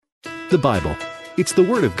The Bible. It's the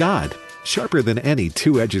Word of God, sharper than any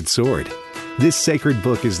two-edged sword. This sacred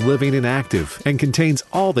book is living and active and contains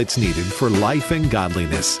all that's needed for life and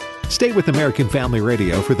godliness. Stay with American Family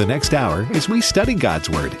Radio for the next hour as we study God's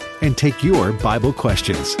Word and take your Bible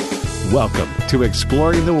questions. Welcome to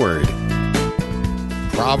Exploring the Word.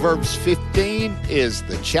 Proverbs 15 is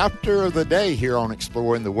the chapter of the day here on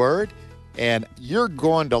Exploring the Word, and you're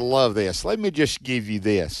going to love this. Let me just give you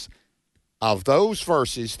this. Of those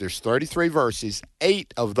verses, there's 33 verses,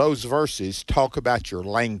 8 of those verses talk about your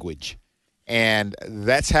language. And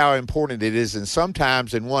that's how important it is. And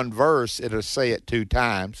sometimes in one verse, it'll say it 2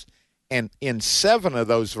 times. And in 7 of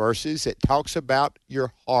those verses, it talks about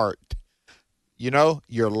your heart. You know,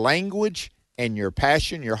 your language and your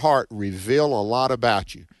passion, your heart, reveal a lot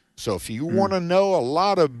about you. So if you want to know a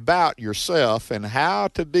lot about yourself and how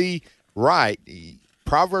to be right,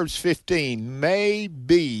 Proverbs 15 may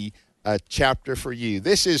be a chapter for you.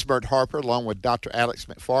 This is Bert Harper along with Dr. Alex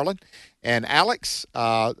McFarland. And Alex,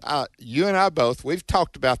 you and I both, we've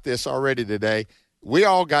talked about this already today. We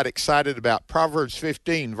all got excited about Proverbs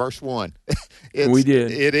 15, verse 1. We did.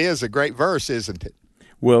 It is a great verse, isn't it?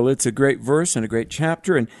 Well, it's a great verse and a great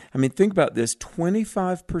chapter. And, I mean, think about this.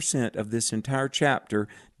 25% of this entire chapter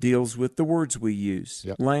deals with the words we use,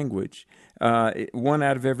 language. 1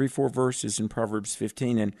 out of every 4 verses in Proverbs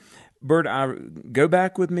 15. And Bert, go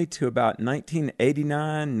back with me to about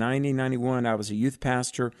 1989, 90, 91. I was a youth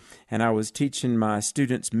pastor, and I was teaching my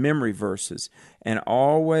students memory verses. And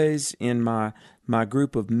always in my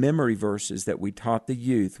group of memory verses that we taught the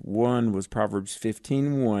youth, one was Proverbs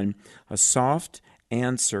 15:1. A soft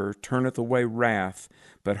answer turneth away wrath,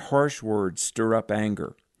 but harsh words stir up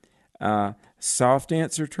anger. Soft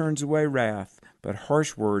answer turns away wrath, but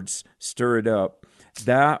harsh words stir it up.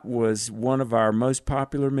 That was one of our most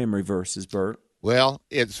popular memory verses, Bert. Well,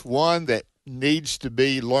 it's one that needs to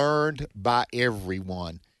be learned by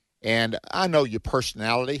everyone. And I know your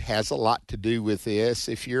personality has a lot to do with this.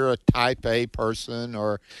 If you're a type A person,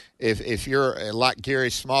 or if you're like Gary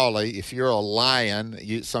Smalley, if you're a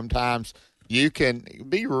lion, sometimes you can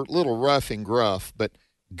be a little rough and gruff, but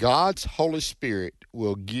God's Holy Spirit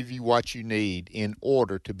will give you what you need in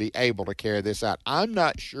order to be able to carry this out. I'm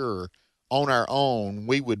not sure on our own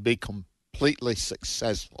we would be completely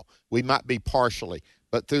successful. We might be partially,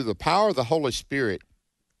 but through the power of the Holy Spirit,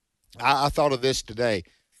 I thought of this today.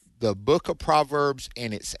 The book of Proverbs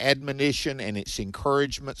and its admonition and its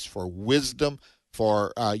encouragements for wisdom,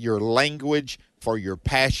 for your language, for your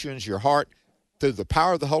passions, your heart, through the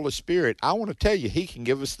power of the Holy Spirit, I want to tell you, He can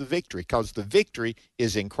give us the victory, because the victory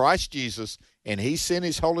is in Christ Jesus, and He sent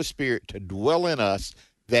His Holy Spirit to dwell in us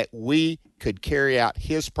that we could carry out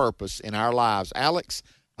His purpose in our lives. Alex,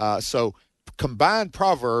 so combine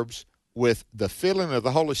Proverbs with the filling of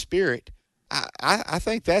the Holy Spirit, I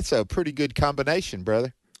think that's a pretty good combination,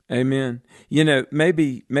 brother. Amen. You know,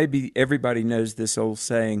 maybe everybody knows this old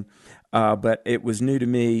saying, but it was new to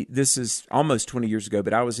me. This is almost 20 years ago,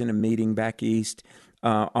 but I was in a meeting back east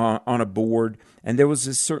on a board, and there was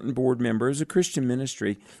a certain board member. It was a Christian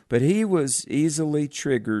ministry, but he was easily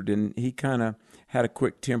triggered, and he kind of had a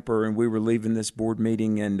quick temper, and we were leaving this board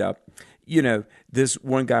meeting, and this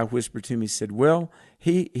one guy whispered to me, said, well,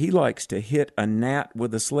 he likes to hit a gnat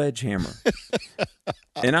with a sledgehammer.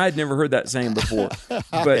 And I had never heard that saying before.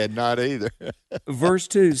 But I had not either. Verse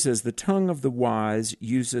 2 says, the tongue of the wise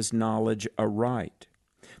uses knowledge aright,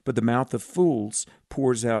 but the mouth of fools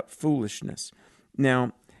pours out foolishness.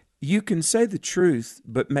 Now, you can say the truth,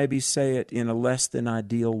 but maybe say it in a less than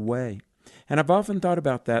ideal way. And I've often thought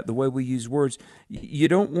about that, the way we use words. You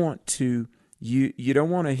don't want to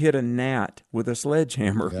hit a gnat with a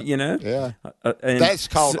sledgehammer, you know? Yeah. That's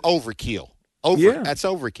called overkill. That's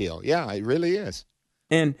overkill. Yeah, it really is.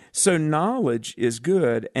 And so knowledge is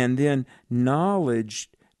good, and then knowledge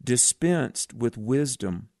dispensed with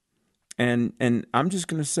wisdom. And I'm just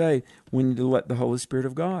going to say, we need to let the Holy Spirit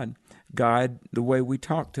of God guide the way we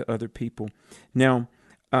talk to other people. Now,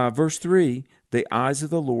 verse 3, the eyes of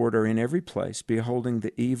the Lord are in every place, beholding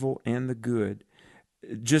the evil and the good.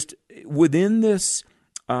 Just within this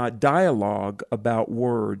dialogue about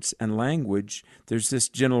words and language, there's this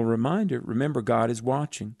gentle reminder, remember, God is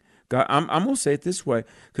watching. God, I'm going to say it this way,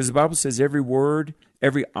 because the Bible says every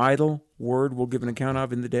idle word will give an account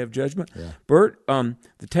of in the day of judgment. Yeah. Bert, the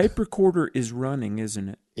tape recorder is running, isn't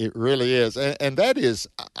it? It really is. And that is,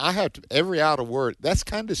 I have to, every idle word, that's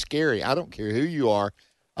kind of scary. I don't care who you are.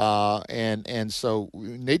 And so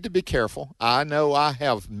we need to be careful. I know I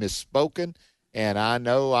have misspoken, and I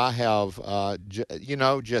know I have,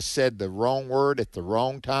 just said the wrong word at the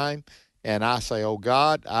wrong time. And I say, oh,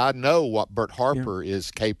 God, I know what Bert Harper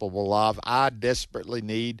is capable of. I desperately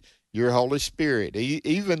need your Holy Spirit.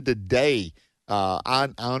 Even today, I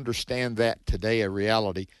understand that today, a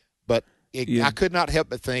reality. But I could not help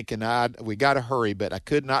but think, and we got to hurry, but I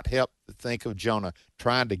could not help but think of Jonah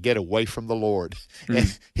trying to get away from the Lord.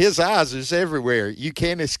 And his eyes is everywhere. You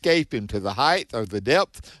can't escape him to the height or the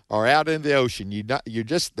depth or out in the ocean. You're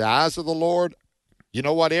just the eyes of the Lord. You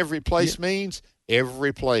know what every place means?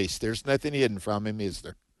 Every place. There's nothing hidden from him, is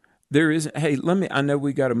there? There isn't. Hey, I know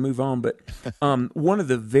we got to move on, but one of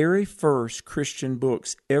the very first Christian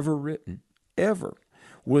books ever written,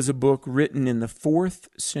 was a book written in the 4th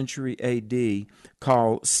century A.D.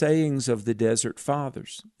 called Sayings of the Desert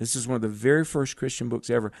Fathers. This is one of the very first Christian books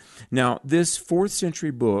ever. Now, this 4th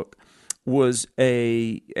century book was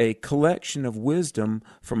a collection of wisdom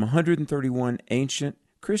from 131 ancient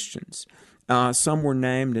Christians. Some were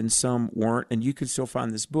named and some weren't, and you can still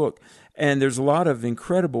find this book. And there's a lot of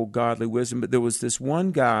incredible godly wisdom, but there was this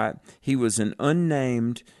one guy, he was an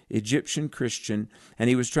unnamed Egyptian Christian, and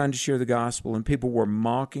he was trying to share the gospel, and people were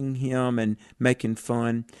mocking him and making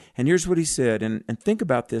fun. And here's what he said, and think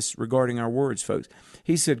about this regarding our words, folks.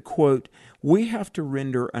 He said, quote, "We have to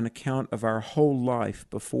render an account of our whole life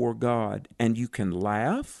before God, and you can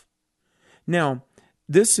laugh?" Now,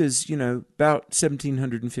 this is, about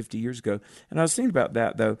 1,750 years ago. And I was thinking about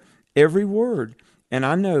that, though. Every word. And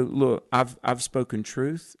I know, look, I've spoken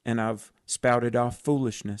truth and I've spouted off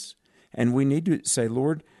foolishness. And we need to say,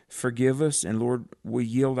 Lord, forgive us. And Lord, we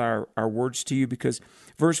yield our words to you, because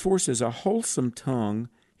verse 4 says, "A wholesome tongue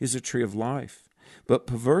is a tree of life, but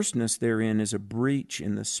perverseness therein is a breach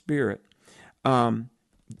in the spirit."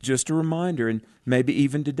 Just a reminder, and maybe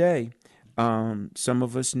even today, some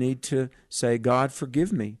of us need to say, "God,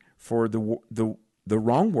 forgive me for the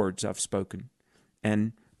wrong words I've spoken."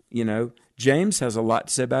 And, James has a lot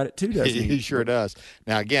to say about it too, doesn't he? He sure does.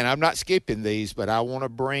 Now, again, I'm not skipping these, but I want to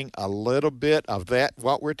bring a little bit of that,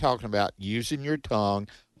 what we're talking about, using your tongue,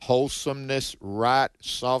 wholesomeness, right,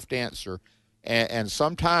 soft answer. And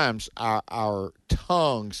sometimes our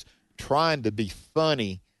tongues trying to be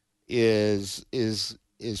funny is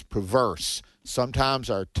perverse. Sometimes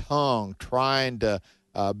our tongue trying to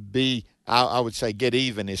be, I would say, get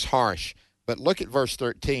even is harsh. But look at verse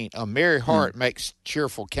 13. "A merry heart makes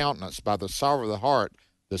cheerful countenance. By the sorrow of the heart,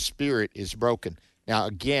 the spirit is broken." Now,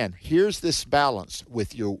 again, here's this balance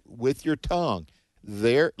with your tongue.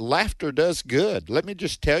 Laughter does good. Let me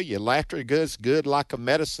just tell you, laughter does good like a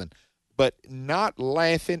medicine. But not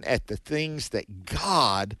laughing at the things that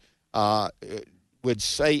God would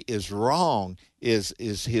say is wrong is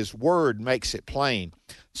his word makes it plain.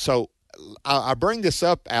 So I bring this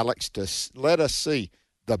up, Alex, to let us see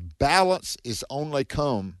the balance is only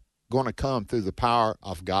going to come through the power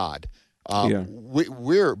of God.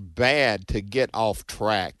 We're bad to get off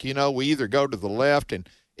track. We either go to the left, and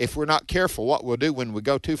if we're not careful, what we'll do when we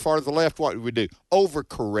go too far to the left, what do we do?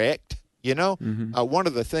 Overcorrect. One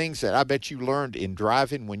of the things that I bet you learned in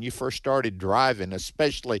driving when you first started driving,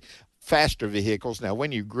 especially faster vehicles. Now,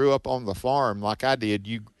 when you grew up on the farm like I did,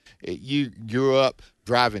 you grew up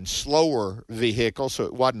driving slower vehicles, so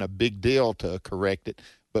it wasn't a big deal to correct it.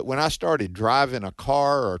 But when I started driving a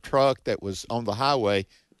car or a truck that was on the highway,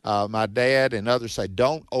 my dad and others say,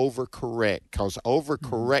 don't overcorrect, because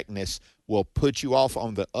overcorrectness will put you off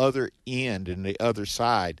on the other end and the other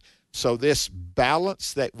side. So this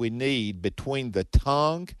balance that we need between the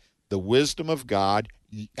tongue, the wisdom of God,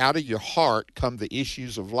 out of your heart come the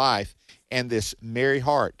issues of life, and this merry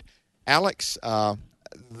heart. Alex,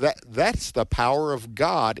 that's the power of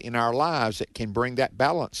God in our lives that can bring that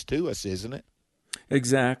balance to us, isn't it?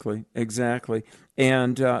 Exactly.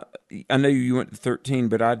 And I know you went to 13,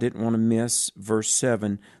 but I didn't want to miss verse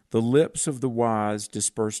 7. "The lips of the wise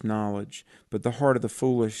disperse knowledge, but the heart of the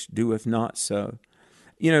foolish doeth not so."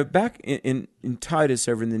 Back in Titus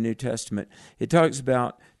over in the New Testament, it talks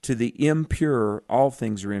about to the impure, all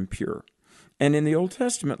things are impure. And in the Old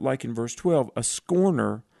Testament, like in verse 12, "A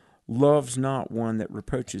scorner loves not one that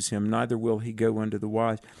reproaches him, neither will he go unto the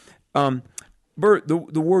wise." Bert, the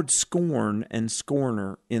word scorn and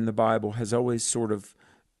scorner in the Bible has always sort of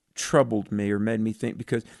troubled me or made me think,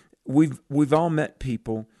 because we've all met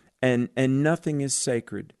people and nothing is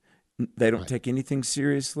sacred. They don't take anything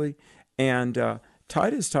seriously. And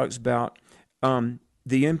Titus talks about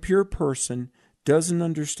the impure person doesn't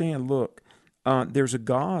understand, look, there's a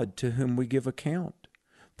God to whom we give account.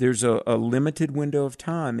 There's a limited window of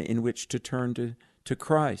time in which to turn to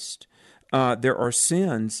Christ. There are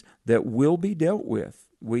sins that will be dealt with.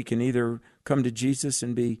 We can either come to Jesus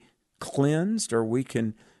and be cleansed, or we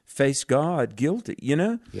can face God guilty,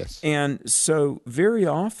 Yes. And so very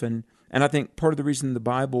often And I think part of the reason the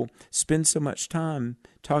Bible spends so much time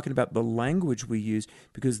talking about the language we use,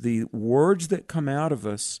 because the words that come out of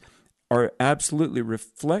us are absolutely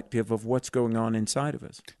reflective of what's going on inside of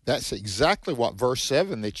us. That's exactly what verse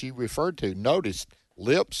 7 that you referred to. Notice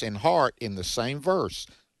lips and heart in the same verse.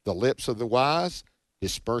 The lips of the wise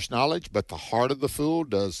disperse knowledge, but the heart of the fool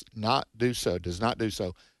does not do so.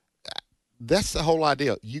 That's the whole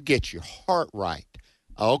idea. You get your heart right.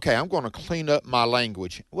 Okay, I'm going to clean up my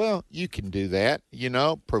language. Well, you can do that,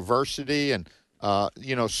 perversity and,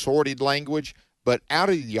 sordid language. But out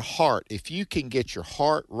of your heart, if you can get your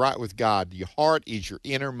heart right with God, your heart is your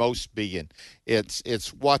innermost being.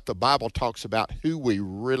 It's what the Bible talks about, who we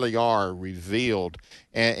really are revealed,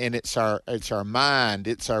 and it's our mind,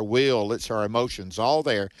 it's our will, it's our emotions, all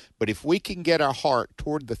there. But if we can get our heart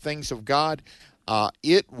toward the things of God,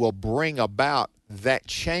 it will bring about that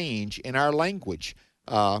change in our language.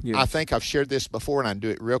 Yes. I think I've shared this before, and I do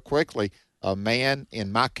it real quickly. A man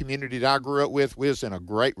in my community that I grew up with, we was in a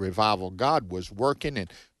great revival. God was working,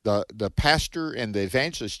 and the pastor and the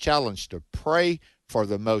evangelist challenged to pray for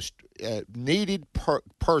the most needed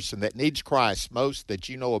person that needs Christ most that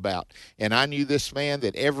you know about. And I knew this man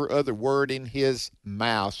that every other word in his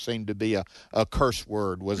mouth seemed to be a curse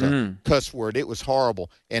word, was a cuss word. It was horrible.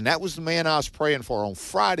 And that was the man I was praying for. On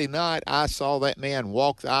Friday night, I saw that man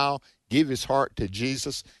walk the aisle, give his heart to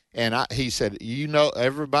Jesus. And he said,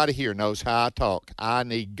 everybody here knows how I talk. I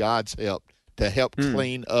need God's help to help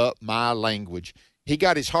clean up my language. He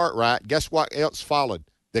got his heart right. Guess what else followed?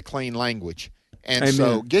 The clean language. And Amen.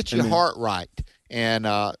 So get your heart right. And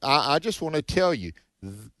I just want to tell you,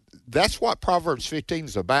 that's what Proverbs 15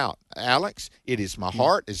 is about, Alex. It is my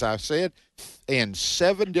heart, as I said, in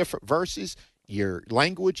 7 different verses, your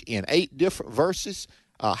language in 8 different verses.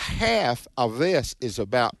 Half of this is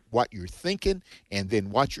about what you're thinking and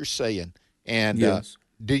then what you're saying. And yes.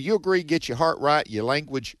 Do you agree, get your heart right, your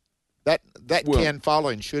language, that can follow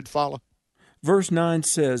and should follow? Verse 9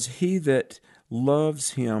 says, he that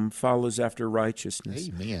loves him follows after righteousness.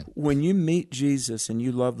 Amen. When you meet Jesus and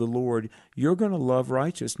you love the Lord, you're going to love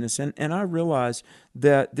righteousness. And I realize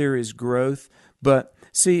that there is growth, but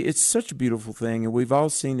see, it's such a beautiful thing, and we've all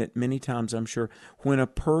seen it many times, I'm sure. When a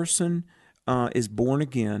person is born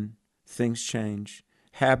again, things change.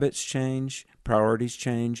 Habits change, priorities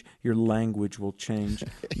change, your language will change.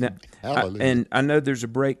 Now, and I know there's a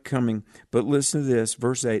break coming, but listen to this.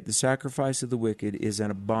 Verse 8, the sacrifice of the wicked is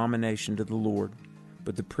an abomination to the Lord,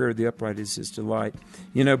 but the prayer of the upright is his delight.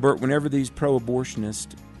 Bert, whenever these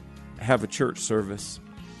pro-abortionists have a church service,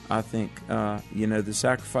 I think, the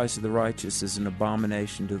sacrifice of the righteous is an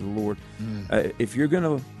abomination to the Lord. If you're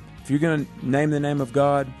going to name the name of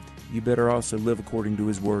God, you better also live according to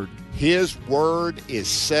his word. His word is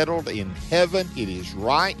settled in heaven. It is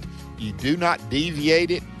right. You do not deviate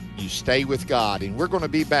it. You stay with God. And we're going to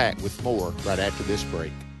be back with more right after this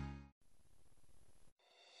break.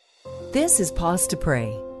 This is Pause to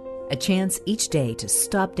Pray, a chance each day to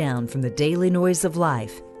stop down from the daily noise of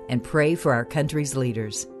life and pray for our country's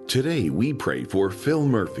leaders. Today we pray for Phil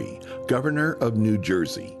Murphy, Governor of New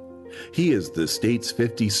Jersey. He is the state's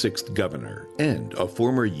 56th governor and a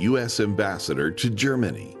former U.S. ambassador to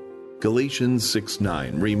Germany. Galatians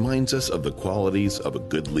 6:9 reminds us of the qualities of a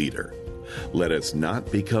good leader. Let us not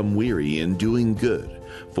become weary in doing good,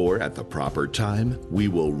 for at the proper time we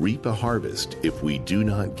will reap a harvest if we do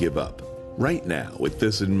not give up. Right now, with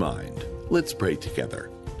this in mind, let's pray together.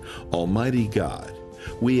 Almighty God,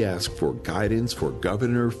 we ask for guidance for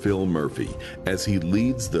Governor Phil Murphy as he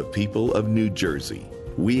leads the people of New Jersey.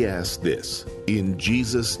 We ask this in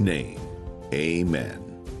Jesus' name.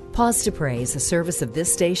 Amen. Pause to Pray is a service of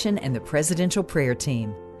this station and the Presidential Prayer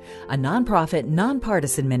Team, a nonprofit,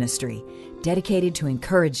 nonpartisan ministry dedicated to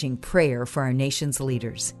encouraging prayer for our nation's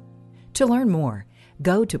leaders. To learn more,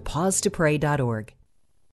 go to pausetopray.org.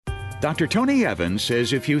 Dr. Tony Evans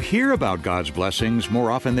says if you hear about God's blessings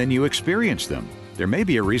more often than you experience them, there may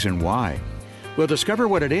be a reason why. We'll discover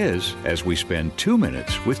what it is as we spend 2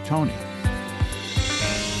 minutes with Tony.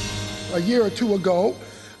 A year or two ago,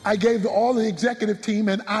 I gave all the executive team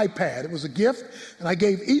an iPad. It was a gift, and I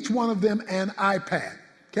gave each one of them an iPad,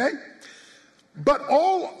 okay? But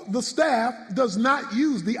all the staff does not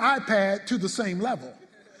use the iPad to the same level.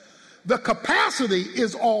 The capacity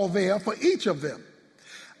is all there for each of them.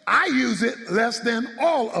 I use it less than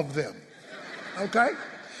all of them, okay?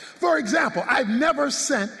 For example, I've never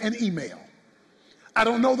sent an email. I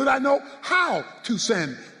don't know that I know how to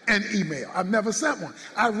send an email. I've never sent one.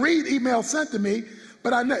 I read emails sent to me,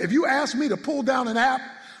 but if you ask me to pull down an app,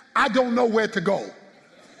 I don't know where to go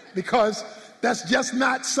because that's just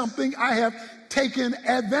not something I have taken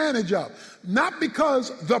advantage of. Not because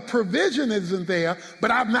the provision isn't there, but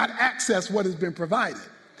I've not accessed what has been provided.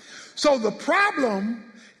 So the problem,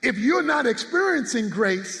 if you're not experiencing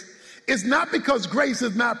grace, is not because grace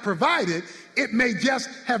is not provided, it may just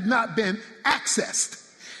have not been accessed.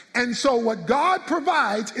 And so what God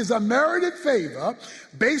provides is a merited favor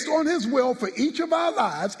based on his will for each of our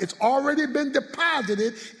lives. It's already been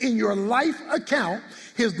deposited in your life account,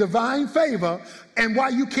 his divine favor. And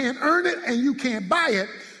while you can't earn it and you can't buy it,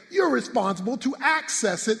 you're responsible to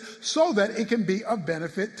access it so that it can be of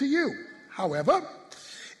benefit to you. However,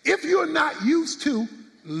 if you're not used to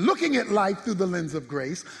looking at life through the lens of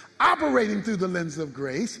grace, operating through the lens of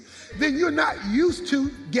grace, then you're not used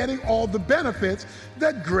to getting all the benefits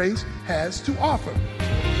that grace has to offer.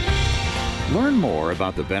 Learn more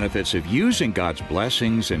about the benefits of using God's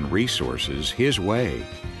blessings and resources His way.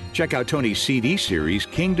 Check out Tony's CD series,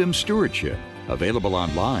 Kingdom Stewardship, available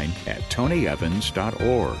online at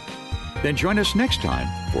tonyevans.org. Then join us next time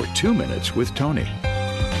for 2 Minutes with Tony.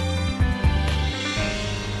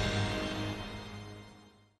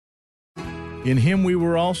 In him we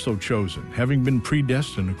were also chosen, having been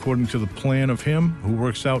predestined according to the plan of him who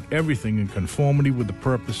works out everything in conformity with the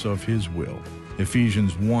purpose of his will.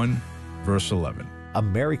 Ephesians 1, verse 11.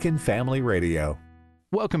 American Family Radio.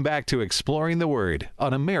 Welcome back to Exploring the Word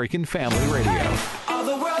on American Family Radio. All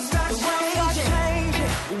the world starts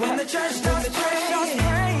changing when the church starts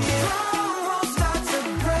praying. Strong walls start to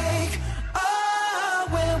break. Oh,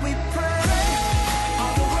 when we pray.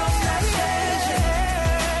 All the world starts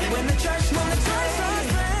changing when the church starts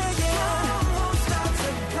praying. Strong walls start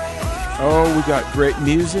to break. Oh, we got great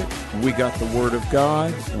music. We got the Word of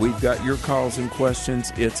God. We've got your calls and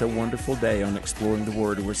questions. It's a wonderful day on Exploring the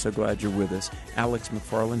Word, and we're so glad you're with us. Alex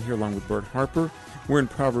McFarland here along with Bert Harper. We're in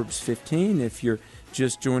Proverbs 15. If you're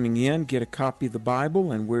just joining in, get a copy of the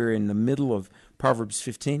Bible, and we're in the middle of Proverbs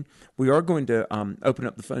 15. We are going to open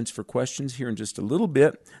up the phones for questions here in just a little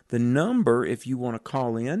bit. The number, if you want to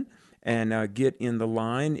call in and get in the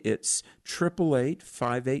line, it's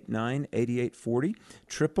 888-589-8840,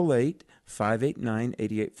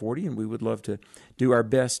 888-589-8840, and we would love to do our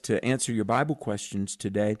best to answer your Bible questions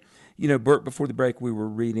today. You know, Bert, before the break, we were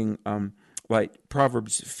reading like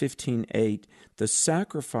Proverbs 15:8, the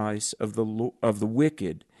sacrifice of the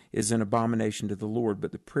wicked is an abomination to the Lord,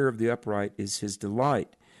 but the prayer of the upright is his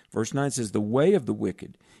delight. Verse 9 says, the way of the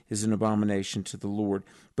wicked is an abomination to the Lord,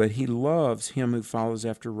 but he loves him who follows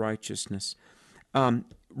after righteousness.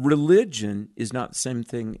 Religion is not the same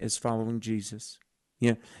thing as following Jesus.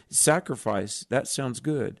 You know, sacrifice, that sounds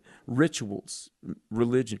good. Rituals,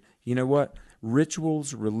 religion. You know what?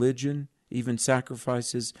 Rituals, religion, even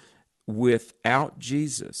sacrifices without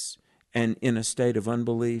Jesus and in a state of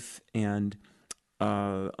unbelief and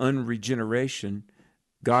unregeneration,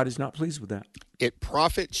 God is not pleased with that. It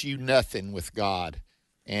profits you nothing with God.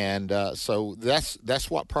 And so that's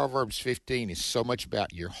what Proverbs 15 is so much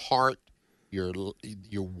about: your heart, your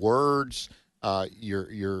words,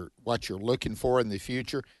 your what you're looking for in the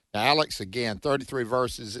future. Now, Alex, again, 33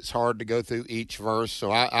 verses. It's hard to go through each verse,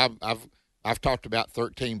 so I've talked about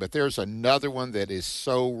 13, but there's another one that is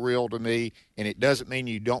so real to me, and it doesn't mean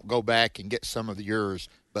you don't go back and get some of yours.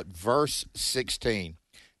 But verse 16,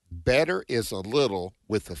 better is a little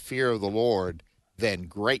with the fear of the Lord than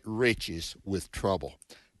great riches with trouble.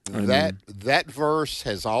 Amen. That verse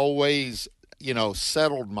has always,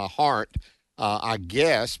 settled my heart. I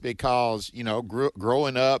guess because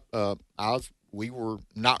growing up, we were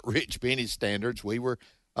not rich by any standards. We were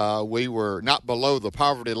not below the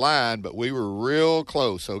poverty line, but we were real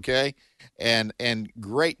close. Okay, and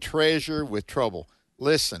great treasure with trouble.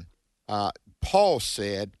 Listen, Paul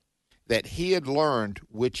said that he had learned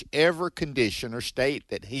whichever condition or state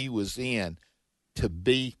that he was in to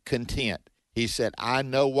be content. He said, I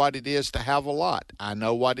know what it is to have a lot. I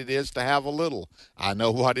know what it is to have a little. I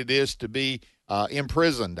know what it is to be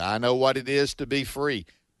imprisoned. I know what it is to be free.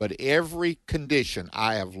 But every condition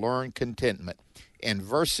I have learned contentment. And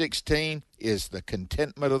verse 16 is the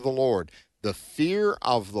contentment of the Lord. The fear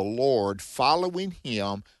of the Lord, following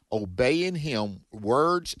him, obeying him,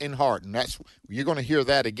 words and heart. And you're going to hear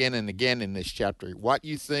that again and again in this chapter. What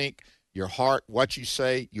you think, your heart, what you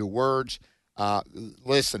say, your words.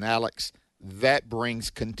 Listen, Alex, that brings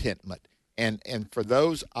contentment. And for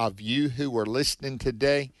those of you who are listening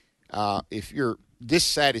today, if you're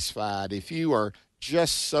dissatisfied, if you are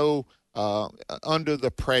just so under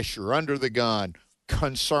the pressure, under the gun,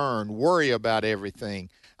 concerned, worry about everything,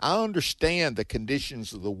 I understand the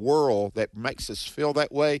conditions of the world that makes us feel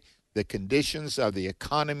that way, the conditions of the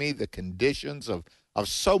economy, the conditions of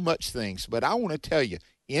so much things. But I want to tell you,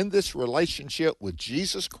 in this relationship with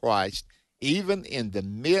Jesus Christ, even in the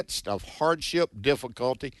midst of hardship,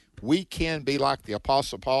 difficulty, we can be like the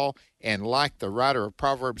Apostle Paul, and like the writer of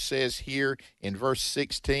Proverbs says here in verse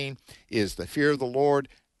 16, is the fear of the Lord.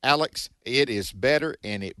 Alex, it is better,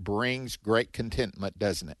 and it brings great contentment,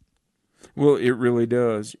 doesn't it? Well, it really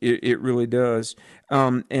does. It really does.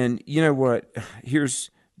 And you know what?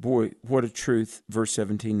 Boy, what a truth verse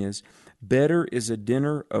 17 is. Better is a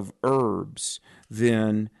dinner of herbs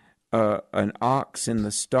than an ox in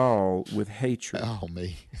the stall with hatred. Oh,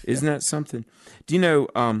 me. Isn't that something? Do you know,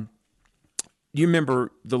 you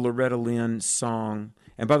remember the Loretta Lynn song?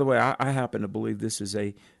 And by the way, I happen to believe this is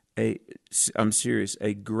I'm serious,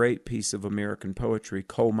 a great piece of American poetry,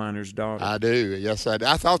 Coal Miner's Daughter. I do. Yes, I do.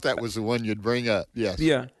 I thought that was the one you'd bring up. Yes.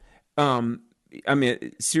 Yeah. I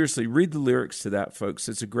mean, seriously, read the lyrics to that, folks.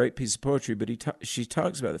 It's a great piece of poetry, but she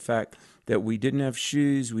talks about the fact that we didn't have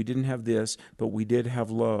shoes, we didn't have this, but we did have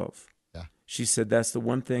love. Yeah. She said that's the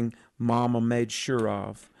one thing Mama made sure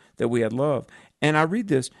of, that we had love. And I read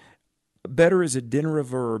this, better is a dinner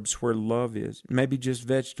of herbs where love is, maybe just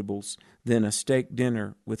vegetables, than a steak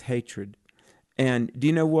dinner with hatred. And do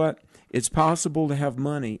you know what? It's possible to have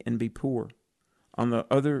money and be poor. On the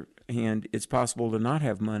other hand, it's possible to not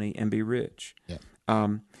have money and be rich. Yeah.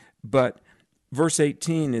 But verse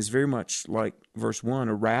 18 is very much like verse 1.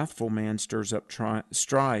 A wrathful man stirs up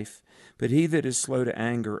strife, but he that is slow to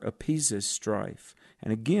anger appeases strife.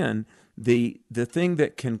 And again, the thing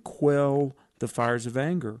that can quell the fires of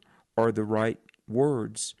anger are the right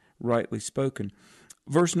words, rightly spoken.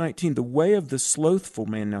 Verse 19, the way of the slothful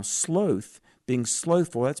man. Now, sloth, being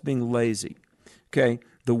slothful, that's being lazy. Okay,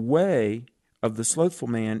 the way of the slothful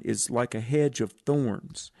man is like a hedge of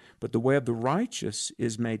thorns, but the way of the righteous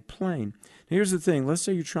is made plain. Now, here's the thing. Let's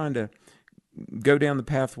say you're trying to go down the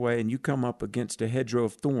pathway and you come up against a hedgerow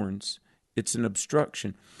of thorns. It's an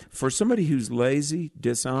obstruction. For somebody who's lazy,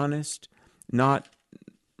 dishonest, not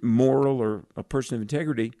moral or a person of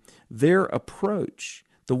integrity, their approach,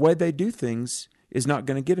 the way they do things, is not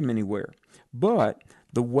going to get them anywhere. But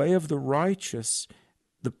the way of the righteous,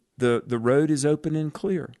 the road is open and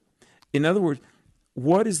clear. In other words,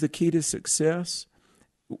 what is the key to success?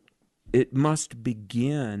 It must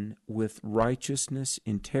begin with righteousness,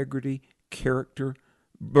 integrity, character.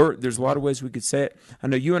 Bert, there's a lot of ways we could say it. I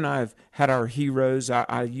know you and I have had our heroes.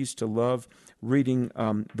 I used to love reading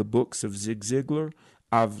the books of Zig Ziglar.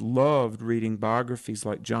 I've loved reading biographies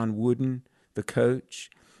like John Wooden, the coach.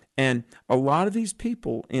 And a lot of these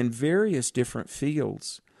people in various different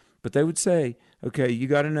fields, but they would say, okay, you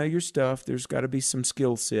got to know your stuff. There's got to be some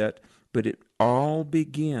skill set. But it all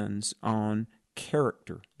begins on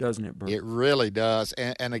character, doesn't it, Bert? It really does.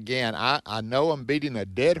 And again, I know I'm beating a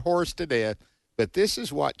dead horse to death, but this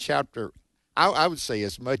is what chapter, I would say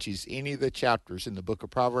as much as any of the chapters in the book of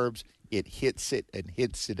Proverbs, it hits it and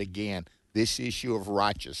hits it again. This issue of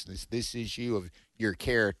righteousness, this issue of your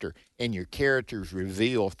character, and your character is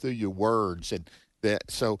revealed through your words. And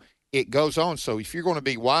so it goes on. So if you're going to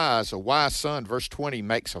be wise, a wise son, verse 20,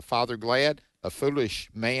 makes a father glad. A foolish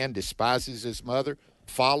man despises his mother.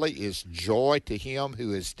 Folly is joy to him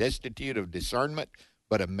who is destitute of discernment,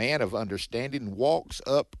 but a man of understanding walks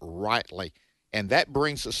uprightly. And that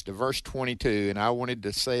brings us to verse 22, and I wanted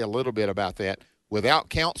to say a little bit about that. Without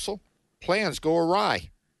counsel, plans go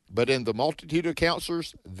awry, but in the multitude of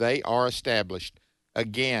counselors, they are established.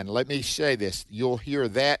 Again, let me say this. You'll hear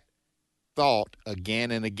that thought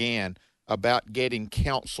again and again about getting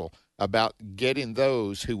counsel, about getting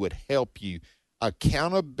those who would help you.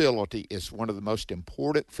 Accountability is one of the most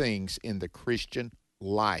important things in the Christian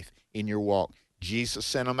life, in your walk. Jesus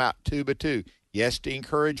sent them out two by two. Yes, to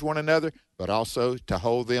encourage one another, but also to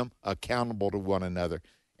hold them accountable to one another.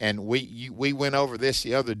 And we went over this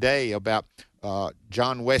the other day about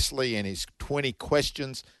John Wesley and his 20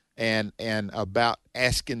 questions and about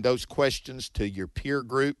asking those questions to your peer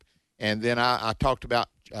group. And then I talked about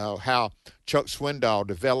how Chuck Swindoll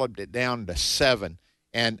developed it down to 7.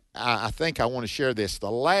 And I think I want to share this.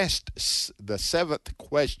 The seventh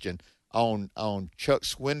question on Chuck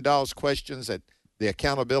Swindoll's questions that the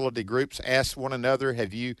accountability groups asked one another.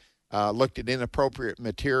 Have you looked at inappropriate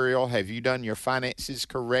material? Have you done your finances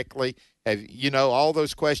correctly? Have all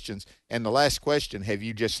those questions? And the last question, have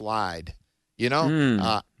you just lied?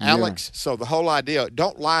 Alex. So the whole idea: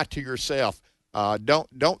 don't lie to yourself.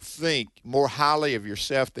 Don't think more highly of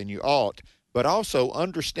yourself than you ought. But also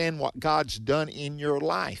understand what God's done in your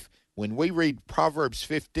life. When we read Proverbs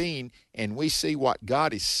 15 and we see what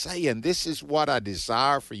God is saying, this is what I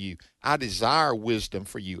desire for you. I desire wisdom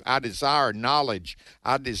for you. I desire knowledge.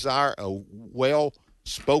 I desire a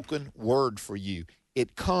well-spoken word for you.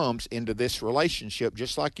 It comes into this relationship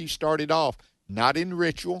just like you started off, not in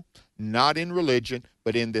ritual, not in religion,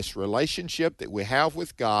 but in this relationship that we have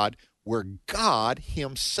with God, where God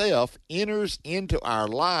himself enters into our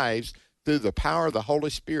lives through the power of the Holy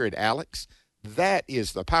Spirit, Alex. That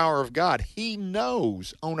is the power of God. He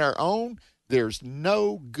knows on our own there's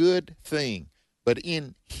no good thing, but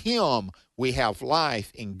in him we have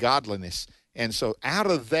life and godliness. And so out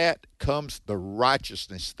of that comes the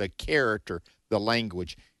righteousness, the character, the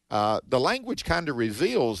language. The language kind of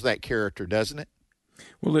reveals that character, doesn't it?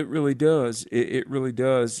 Well, it really does. It really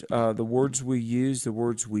does. The words we use, the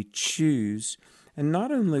words we choose, and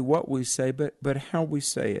not only what we say, but how we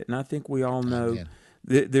say it. And I think we all know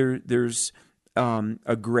that there's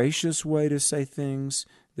a gracious way to say things.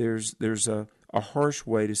 There's a harsh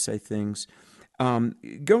way to say things.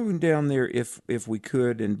 Going down there, if we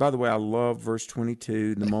could, and by the way, I love verse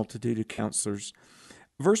 22, the multitude of counselors.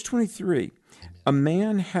 Verse 23, a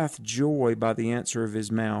man hath joy by the answer of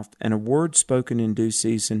his mouth, and a word spoken in due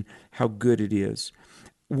season, how good it is.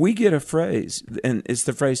 We get a phrase, and it's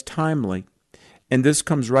the phrase timely, and this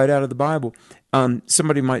comes right out of the Bible.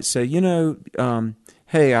 Somebody might say,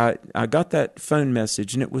 hey, I got that phone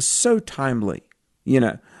message, and it was so timely,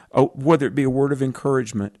 whether it be a word of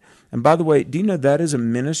encouragement. And by the way, do you know that is a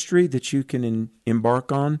ministry that you can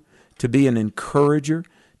embark on, to be an encourager,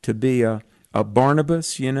 to be a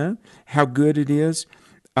Barnabas, how good it is.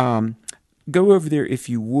 Go over there, if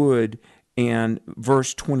you would, and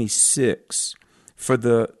verse 26. For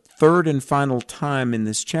the third and final time in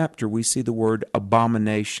this chapter, we see the word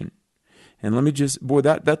abomination. And let me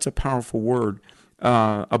that's a powerful word.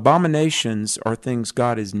 Abominations are things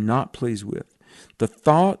God is not pleased with. The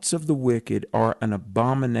thoughts of the wicked are an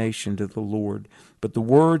abomination to the Lord, but the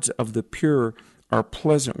words of the pure are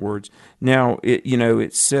pleasant words. Now,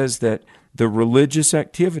 it says that the religious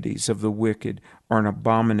activities of the wicked are an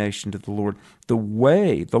abomination to the Lord.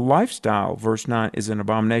 The lifestyle, verse 9, is an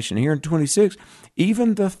abomination. Here in 26,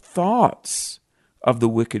 even the thoughts of the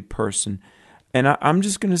wicked person. And I'm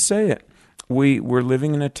just going to say it. We're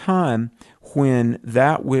living in a time when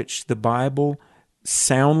that which the Bible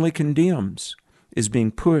soundly condemns is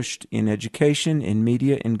being pushed in education, in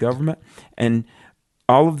media, in government. And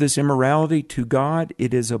all of this immorality, to God,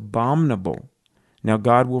 it is abominable. Now,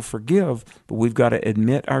 God will forgive, but we've got to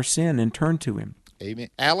admit our sin and turn to him. Amen.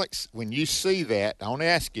 Alex, when you see that, I want to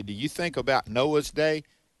ask you, do you think about Noah's day?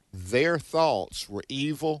 Their thoughts were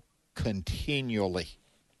evil continually.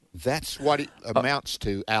 That's what it amounts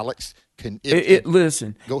to, Alex.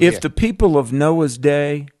 Listen, if the people of Noah's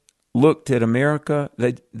day looked at America,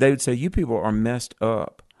 they would say, you people are messed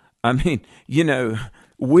up. I mean,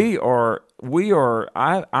 we are.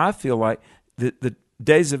 I feel like the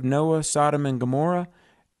days of Noah, Sodom, and Gomorrah,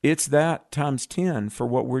 it's that times 10 for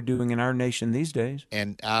what we're doing in our nation these days.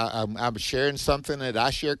 And I'm sharing something that I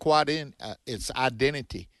share quite in. It's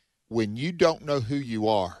identity. When you don't know who you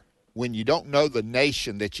are, when you don't know the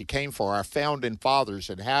nation that you came for, our founding fathers,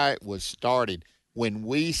 and how it was started, when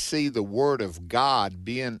we see the Word of God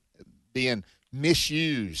being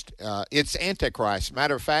misused, it's Antichrist.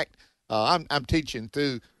 Matter of fact, I'm teaching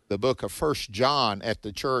through the book of 1 John at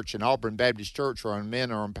the church in Auburn Baptist Church, where I'm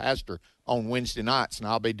mentor and pastor, on Wednesday nights, and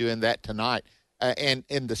I'll be doing that tonight. And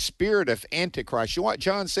in the spirit of Antichrist, you know what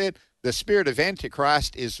John said? The spirit of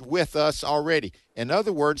Antichrist is with us already. In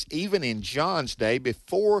other words, even in John's day,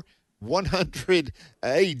 before 100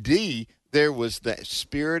 A.D., there was the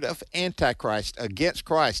spirit of Antichrist against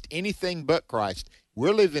Christ, anything but Christ.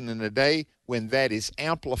 We're living in a day when that is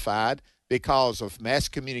amplified because of mass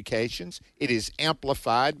communications. It is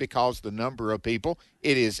amplified because of the number of people.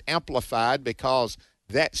 It is amplified because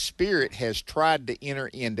that spirit has tried to enter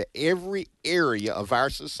into every area of our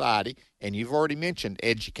society, and you've already mentioned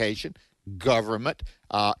education, government,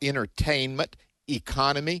 entertainment,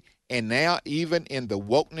 economy, and now even in the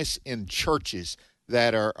wokeness in churches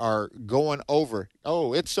that are going over,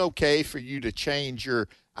 it's okay for you to change your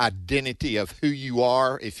identity of who you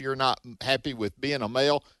are. If you're not happy with being a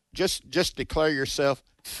male, just declare yourself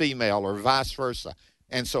female, or vice versa.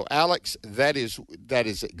 And so, Alex, that is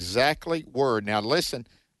exactly word. Now, listen,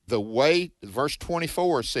 the way verse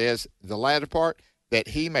 24 says, the latter part, that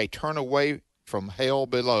he may turn away from hell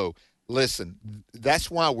below. Listen,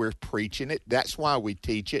 that's why we're preaching it. That's why we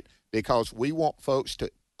teach it, because we want folks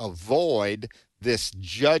to avoid this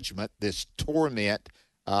judgment, this torment,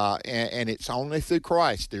 and it's only through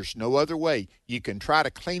Christ. There's no other way. You can try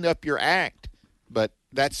to clean up your act, but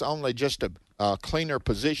that's only just a cleaner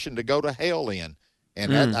position to go to hell in.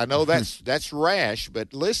 And I know that's rash,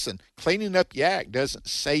 but listen, cleaning up your act doesn't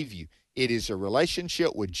save you. It is a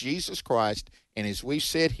relationship with Jesus Christ, and as we've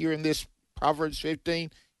said here in this Proverbs 15,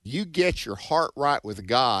 You get your heart right with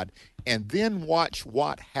God, and then watch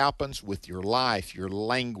what happens with your life, your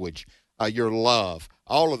language, your love,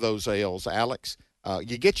 all of those L's, Alex.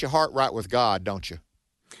 You get your heart right with God, don't you?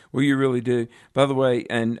 Well, you really do. By the way,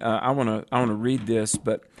 and I want to read this,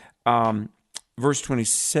 but verse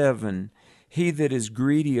 27, he that is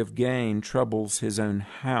greedy of gain troubles his own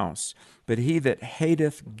house, but he that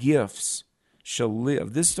hateth gifts shall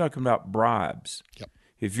live. This is talking about bribes. Yep.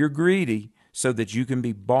 If you're greedy so that you can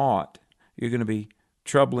be bought, you're going to be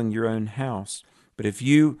troubling your own house. But if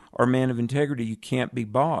you are a man of integrity, you can't be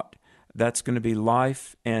bought. That's going to be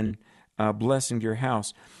life and blessing to your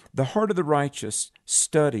house. The heart of the righteous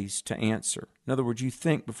studies to answer. In other words, you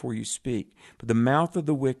think before you speak. But the mouth of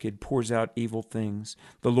the wicked pours out evil things.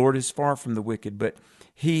 The Lord is far from the wicked, but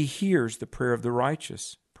he hears the prayer of the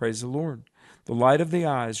righteous. Praise the Lord. The light of the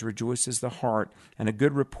eyes rejoices the heart, and a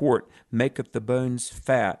good report maketh the bones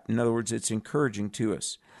fat. In other words, it's encouraging to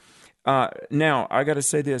us. Now, I got to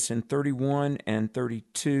say this in 31 and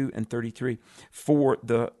 32 and 33. For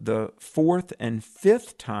the fourth and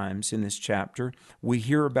fifth times in this chapter, we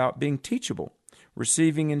hear about being teachable,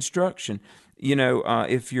 receiving instruction. You know,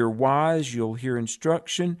 if you're wise, you'll hear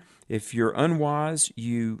instruction. If you're unwise,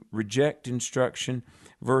 you reject instruction.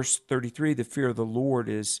 Verse 33, the fear of the Lord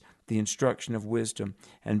is the instruction of wisdom,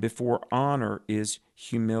 and before honor is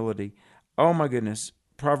humility. Oh my goodness,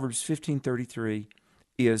 Proverbs 15:33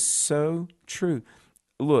 is so true.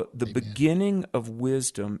 Look, the beginning of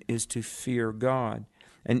wisdom is to fear God.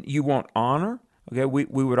 And you want honor? Okay, we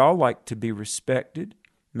would all like to be respected,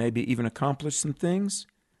 maybe even accomplish some things.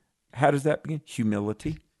 How does that begin?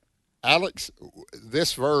 Humility. Alex,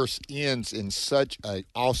 this verse ends in such an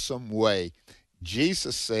awesome way.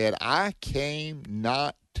 Jesus said, I came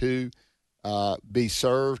not to be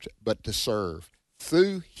served, but to serve.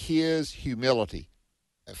 Through his humility.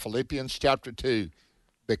 Philippians chapter 2.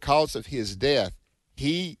 Because of his death,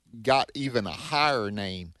 he got even a higher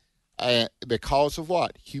name. Because of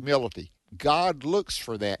what? Humility. God looks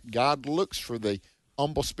for that. God looks for the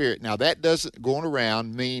humble spirit. Now, that doesn't going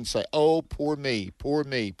around mean say, oh, poor me, poor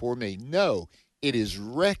me, poor me. No, it is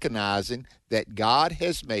recognizing that God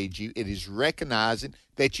has made you. It is recognizing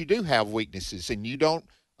that you do have weaknesses and you don't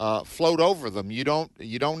float over them. You don't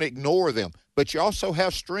ignore them. But you also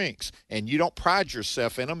have strengths, and you don't pride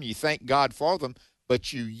yourself in them. You thank God for them.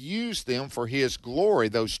 But you use them for his glory,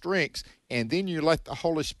 those strengths, and then you let the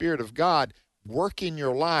Holy Spirit of God work in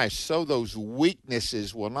your life so those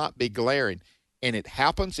weaknesses will not be glaring. And it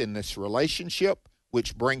happens in this relationship,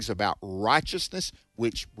 which brings about righteousness,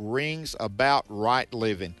 which brings about right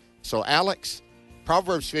living. So, Alex,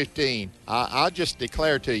 Proverbs 15, I'll just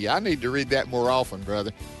declare to you, I need to read that more often,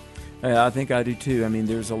 brother. I think I do too. I mean,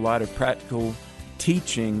 there's a lot of practical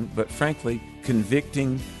teaching, but frankly,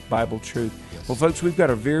 convicting Bible truth. Yes. Well, folks, we've got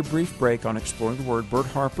a very brief break on Exploring the Word. Bert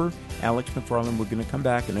Harper, Alex McFarland, we're going to come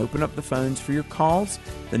back and open up the phones for your calls.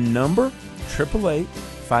 The number,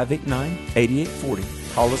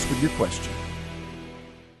 888-589-8840. Call us with your question.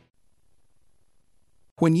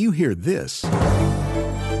 When you hear this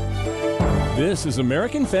is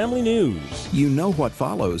American Family News. You know what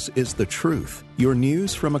follows is the truth. Your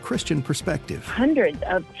news from a Christian perspective. Hundreds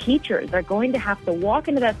of teachers are going to have to walk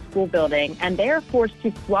into that school building, and they are forced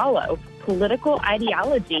to swallow political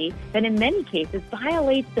ideology that in many cases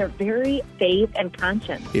violates their very faith and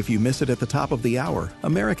conscience. If you miss it at the top of the hour,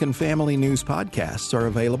 American Family News podcasts are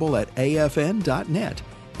available at afn.net.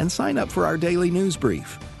 And sign up for our daily news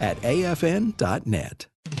brief at afn.net.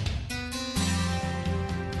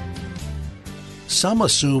 Some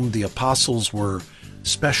assume the apostles were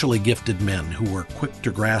specially gifted men who were quick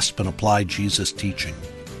to grasp and apply Jesus' teaching.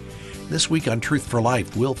 This week on Truth for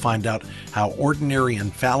Life, we'll find out how ordinary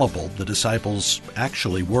and fallible the disciples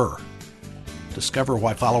actually were. Discover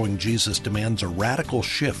why following Jesus demands a radical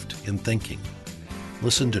shift in thinking.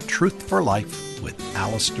 Listen to Truth for Life with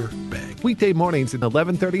Alistair Begg. Weekday mornings at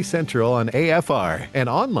 11:30 Central on AFR and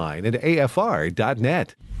online at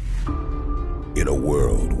afr.net. In a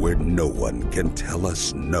world where no one can tell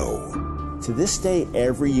us no. To this day,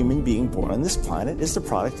 every human being born on this planet is the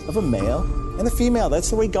product of a male and a female. That's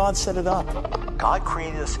the way God set it up. God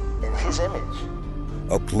created us in his image.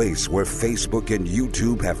 A place where Facebook and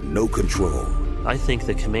YouTube have no control. I think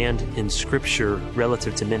the command in Scripture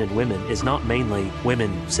relative to men and women is not mainly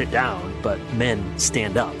women sit down, but men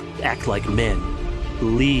stand up, act like men,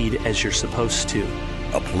 lead as you're supposed to.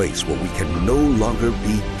 A place where we can no longer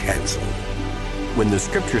be canceled. When the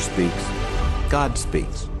Scripture speaks, God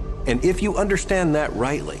speaks. And if you understand that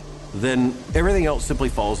rightly, then everything else simply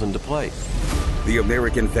falls into place. The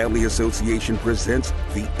American Family Association presents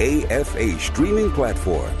the AFA streaming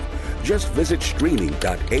platform. Just visit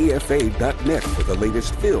streaming.afa.net for the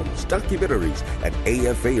latest films, documentaries, and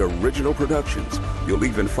AFA original productions. You'll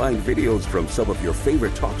even find videos from some of your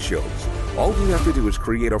favorite talk shows. All you have to do is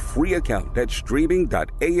create a free account at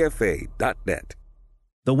streaming.afa.net.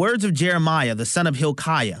 The words of Jeremiah, the son of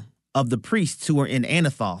Hilkiah, of the priests who were in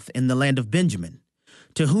Anathoth in the land of Benjamin,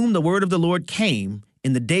 to whom the word of the Lord came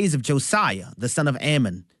in the days of Josiah, the son of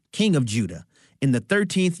Ammon, king of Judah, in the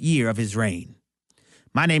 13th year of his reign.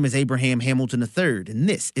 My name is Abraham Hamilton III, and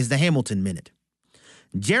this is the Hamilton Minute.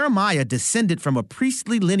 Jeremiah descended from a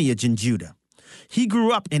priestly lineage in Judah. He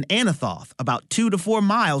grew up in Anathoth, about 2 to 4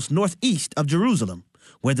 miles northeast of Jerusalem,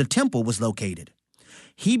 where the temple was located.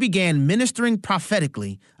 He began ministering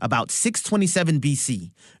prophetically about 627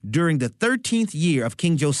 BC, during the 13th year of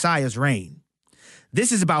King Josiah's reign.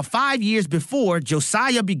 This is about 5 years before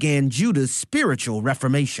Josiah began Judah's spiritual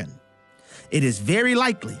reformation. It is very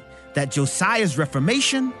likely that Josiah's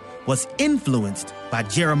reformation was influenced by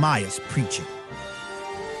Jeremiah's preaching.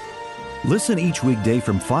 Listen each weekday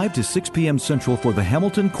from 5 to 6 p.m. Central for the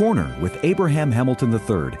Hamilton Corner with Abraham Hamilton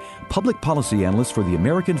III, Public Policy Analyst for the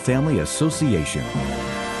American Family Association.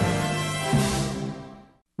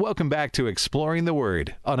 Welcome back to Exploring the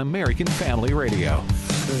Word on American Family Radio.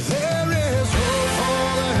 There is hope for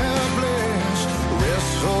the helpless,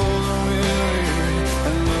 rest for the weary,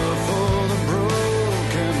 and love for the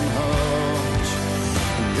broken heart.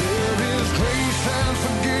 There is grace and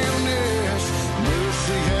forgiveness,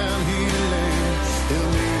 mercy and healing. He'll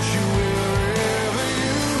meet you wherever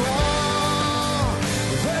you are.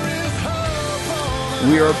 There is hope for the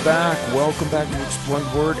We are back. Welcome back to Exploring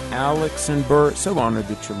the Word. Alex and Bert, so honored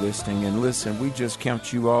that you're listening. And listen, we just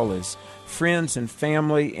count you all as friends and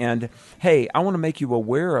family. And hey, I want to make you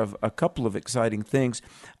aware of a couple of exciting things.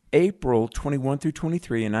 April 21 through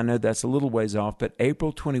 23, and I know that's a little ways off, but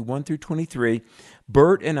April 21 through 23,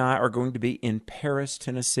 Bert and I are going to be in Paris,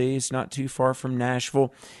 Tennessee. It's not too far from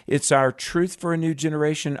Nashville. It's our Truth for a New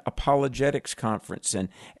Generation Apologetics Conference, and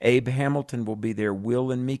Abe Hamilton will be there,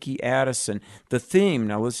 Will and Mickey Addison. The theme,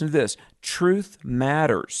 now listen to this, Truth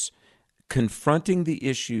Matters. Confronting the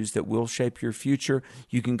issues that will shape your future.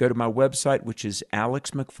 You can go to my website, which is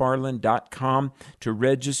alexmcfarland.com, to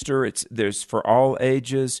register. There's for all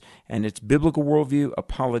ages, and it's Biblical Worldview,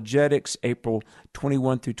 Apologetics, April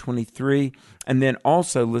 21 through 23. And then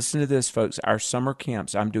also, listen to this, folks, our summer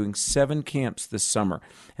camps. I'm doing 7 camps this summer.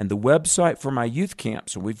 And the website for my youth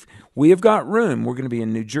camps, we have got room. We're going to be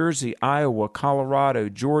in New Jersey, Iowa, Colorado,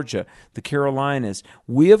 Georgia, the Carolinas.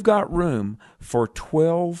 We have got room for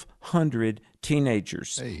 1,200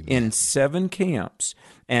 teenagers. Amen. In 7 camps.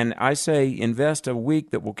 And I say invest a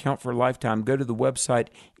week that will count for a lifetime. Go to the website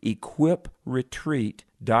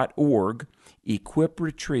equipretreat.org,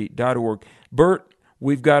 equipretreat.org. Bert,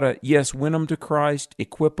 we've got to, win them to Christ,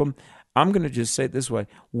 equip them. I'm going to just say it this way.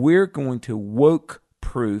 We're going to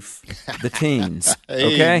woke-proof the teens,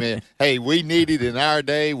 okay? Amen. Hey, we need it in our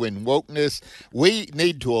day when wokeness, we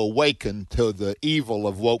need to awaken to the evil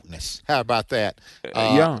of wokeness. How about that?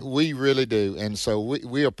 Yeah. We really do. And so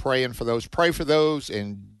we are praying for those. Pray for those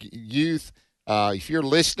and youth. If you're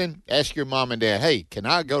listening, ask your mom and dad, hey, can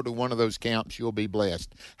I go to one of those camps? You'll be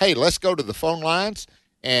blessed. Hey, let's go to the phone lines.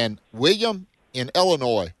 And William in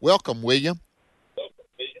Illinois. Welcome, William.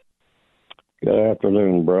 Good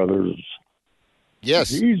afternoon, brothers. Yes.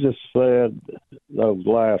 Jesus said those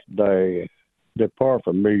last days, depart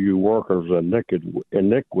from me, you workers of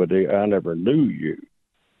iniquity, I never knew you.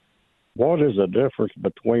 What is the difference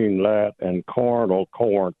between that and carnal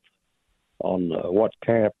Corinth? On what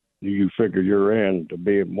camp do you figure you're in to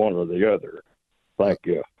be one or the other? Thank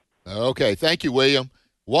you. Okay, thank you, William.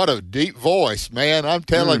 What a deep voice, man. I'm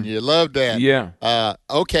telling you, love that. Yeah.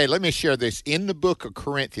 Okay, let me share this. In the book of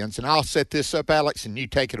Corinthians, and I'll set this up, Alex, and you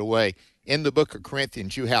take it away. In the book of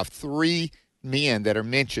Corinthians, you have 3 men that are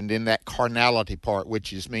mentioned in that carnality part,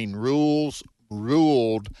 which is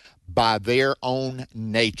ruled by their own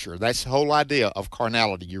nature. That's the whole idea of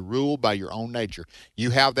carnality. You're ruled by your own nature.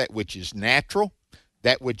 You have that which is natural,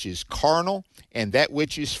 that which is carnal, and that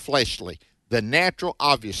which is fleshly. The natural,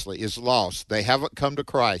 obviously, is lost. They haven't come to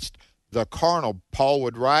Christ. The carnal, Paul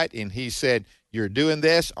would write, and he said, you're doing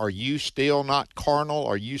this. Are you still not carnal?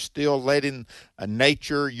 Are you still letting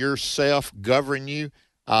nature, yourself, govern you?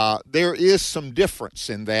 There is some difference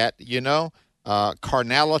in that,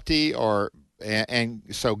 carnality, and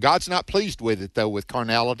so God's not pleased with it, though, with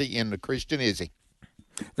carnality in the Christian, is he?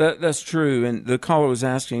 That's true. And the caller was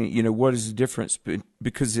asking, what is the difference?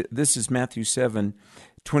 Because this is Matthew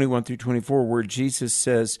 7:21 through 24, where Jesus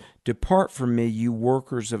says, depart from me, you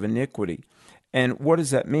workers of iniquity. And what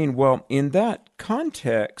does that mean? Well, in that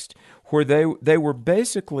context, where they were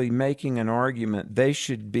basically making an argument they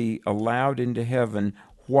should be allowed into heaven.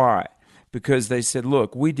 Why? Because they said,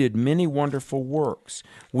 look, we did many wonderful works.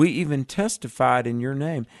 We even testified in your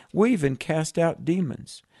name. We even cast out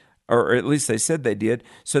demons. Or at least they said they did.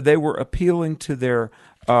 So they were appealing to their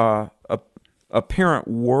apparent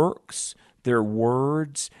works, their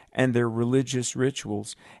words, and their religious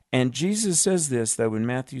rituals. And Jesus says this, though, in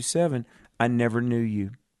Matthew 7, I never knew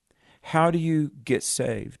you. How do you get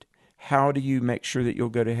saved? How do you make sure that you'll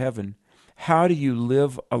go to heaven? How do you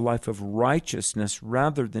live a life of righteousness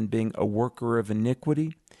rather than being a worker of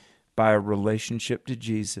iniquity? By a relationship to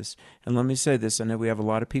Jesus. And let me say this, I know we have a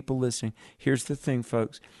lot of people listening. Here's the thing,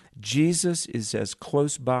 folks. Jesus is as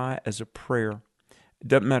close by as a prayer. It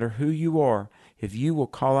doesn't matter who you are. If you will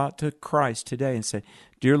call out to Christ today and say,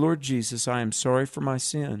 Dear Lord Jesus, I am sorry for my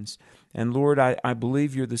sins. And Lord, I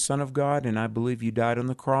believe you're the Son of God, and I believe you died on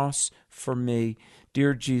the cross for me.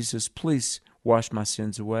 Dear Jesus, please wash my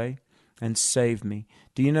sins away and save me.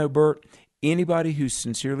 Do you know, Bert, anybody who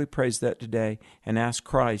sincerely prays that today and asks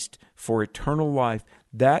Christ for eternal life,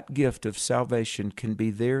 that gift of salvation can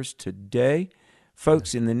be theirs today.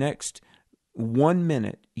 Folks, in the next 1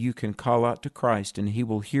 minute, you can call out to Christ, and he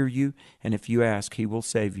will hear you, and if you ask, he will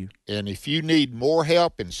save you. And if you need more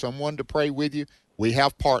help and someone to pray with you, we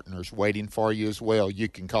have partners waiting for you as well. You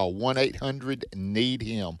can call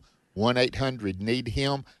 1-800-NEED-HIM,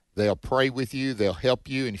 1-800-NEED-HIM. They'll pray with you. They'll help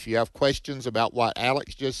you. And if you have questions about what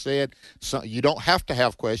Alex just said, you don't have to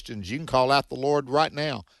have questions. You can call out the Lord right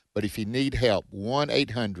now. But if you need help,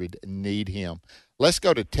 1-800-NEED-HIM. Let's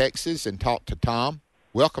go to Texas and talk to Tom.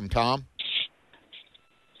 Welcome, Tom.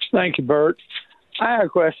 Thank you, Bert. I have a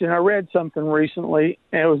question. I read something recently,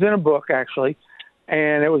 and it was in a book, actually,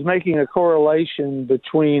 and it was making a correlation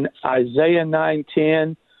between Isaiah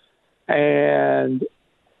 9:10 and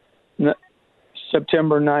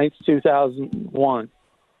September 9th, 2001.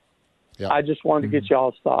 Yeah. I just wanted to get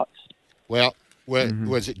y'all's thoughts. Well,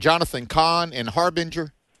 was it Jonathan Cahn and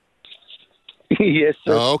Harbinger? Yes,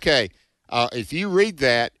 sir. Okay. If you read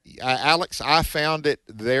that, Alex, I found it.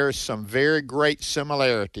 There's some very great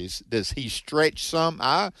similarities. Does he stretch some?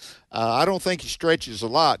 I don't think he stretches a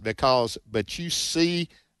lot but you see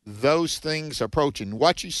those things approaching.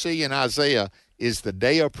 What you see in Isaiah is the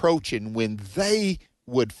day approaching when they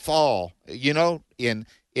would fall. You know, in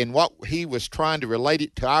what he was trying to relate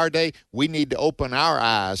it to our day, we need to open our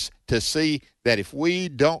eyes to see that if we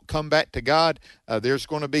don't come back to God, there's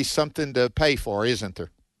going to be something to pay for, isn't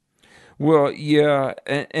there? Well, yeah,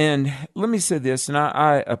 and let me say this, and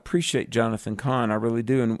I appreciate Jonathan Cahn, I really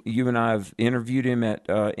do, and you and I have interviewed him at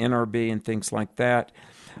NRB and things like that.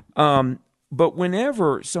 But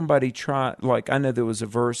whenever somebody like I know there was a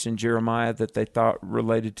verse in Jeremiah that they thought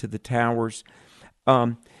related to the towers.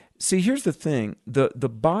 See, here's the thing. The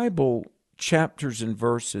Bible chapters and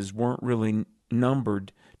verses weren't really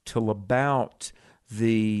numbered till about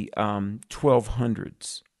the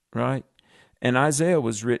 1200s, right? And Isaiah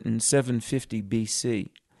was written 750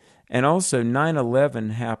 B.C. And also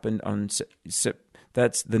 9/11 happened on,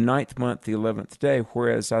 that's the 9th month, the 11th day,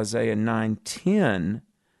 whereas Isaiah 9:10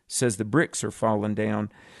 says the bricks are falling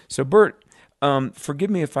down. So, Bert,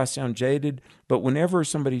 forgive me if I sound jaded, but whenever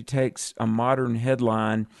somebody takes a modern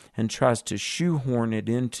headline and tries to shoehorn it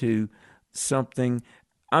into something,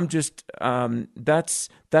 I'm just, that's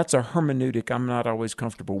a hermeneutic I'm not always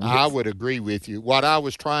comfortable with. I would agree with you. What I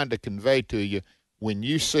was trying to convey to you, when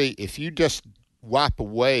you see, if you just wipe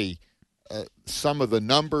away some of the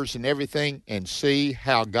numbers and everything and see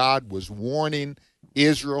how God was warning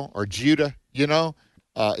Israel or Judah,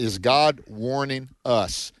 is God warning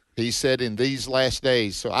us? He said in these last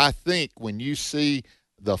days. So I think when you see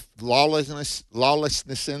the lawlessness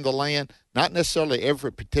in the land, not necessarily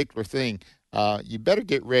every particular thing, you better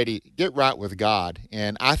get right with God.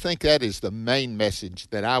 And I think that is the main message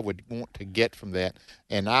that I would want to get from that.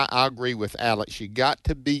 And I agree with Alex. You got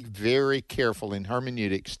to be very careful in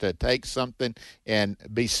hermeneutics to take something and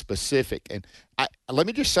be specific. And let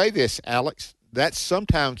me just say this, Alex, that's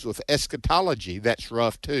sometimes with eschatology, that's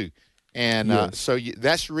rough too. And Yes.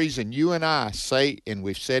 That's the reason you and I say, and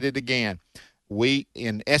we've said it again, we,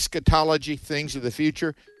 in eschatology, things of the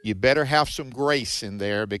future, you better have some grace in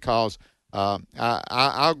there because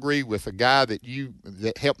I agree with a guy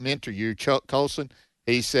that helped mentor you, Chuck Colson.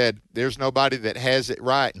 He said, there's nobody that has it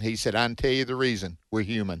right. And he said, I can tell you the reason. We're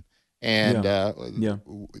human. And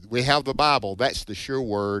we have the Bible. That's the sure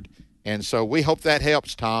word. And so we hope that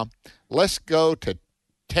helps, Tom. Let's go to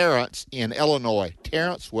Terrence in Illinois.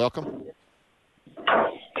 Terrence, welcome.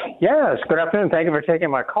 Yes, good afternoon. Thank you for taking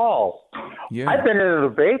my call. Yeah. I've been in a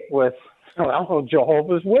debate with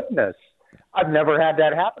Jehovah's Witness. I've never had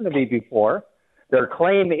that happen to me before. Their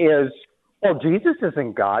claim is, well, Jesus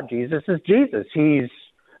isn't God. Jesus is Jesus. He's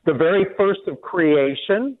the very first of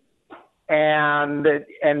creation. And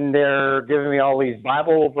they're giving me all these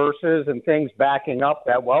Bible verses and things backing up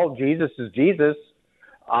that, well, Jesus is Jesus,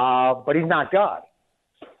 but he's not God.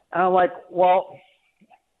 And I'm like, well,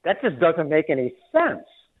 that just doesn't make any sense.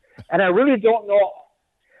 And I really don't know.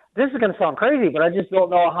 This is going to sound crazy, but I just don't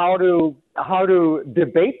know how to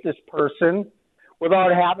debate this person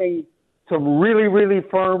without having some really, really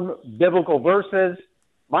firm biblical verses.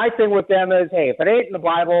 My thing with them is, hey, if it ain't in the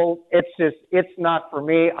Bible, it's not for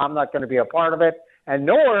me. I'm not going to be a part of it. And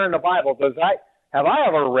nowhere in the Bible have I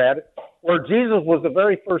ever read where Jesus was the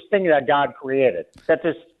very first thing that God created. That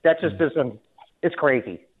just isn't. It's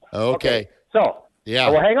crazy. Okay. So yeah,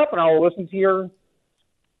 I will hang up and I will listen to your.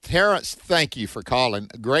 Terrence, thank you for calling.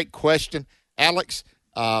 Great question. Alex,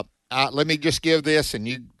 let me just give this and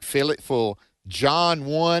you fill it full. John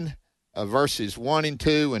 1, verses 1 and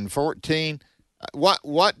 2 and 14.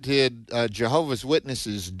 What did Jehovah's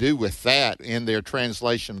Witnesses do with that in their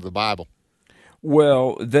translation of the Bible?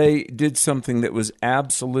 Well, they did something that was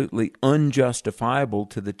absolutely unjustifiable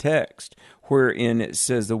to the text, wherein it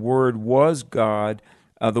says the Word was God,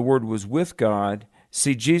 the Word was with God.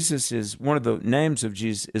 See, Jesus is, one of the names of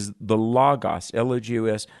Jesus is the Logos,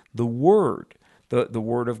 Logos, the Word, the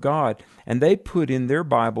Word of God. And they put in their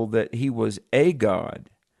Bible that he was a God,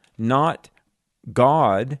 not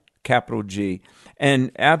God, capital G,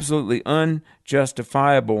 and absolutely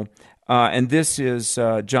unjustifiable. And this is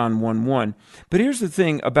John 1:1. But here's the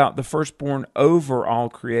thing about the firstborn over all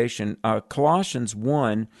creation. Colossians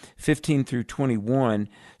 1:15 through 21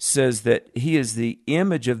 says that he is the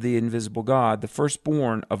image of the invisible God, the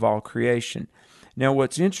firstborn of all creation. Now,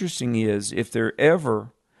 what's interesting is if there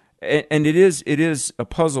ever, and it is a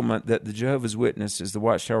puzzlement that the Jehovah's Witnesses, the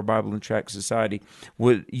Watchtower Bible and Tract Society,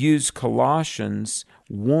 would use Colossians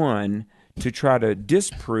 1 to try to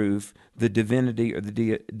disprove the divinity or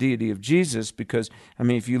the deity of Jesus, because, I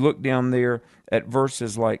mean, if you look down there at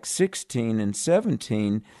verses like 16 and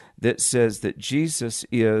 17 that says that Jesus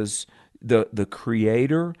is the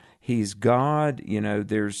creator, he's God,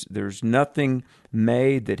 there's nothing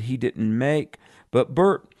made that he didn't make. But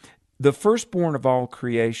Bert, the firstborn of all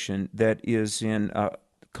creation that is in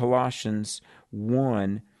Colossians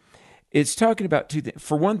 1, it's talking about two things.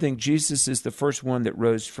 For one thing, Jesus is the first one that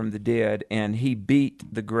rose from the dead, and he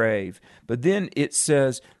beat the grave. But then it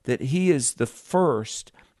says that he is the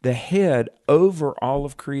first, the head over all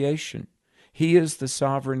of creation. He is the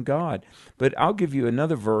sovereign God. But I'll give you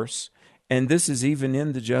another verse, and this is even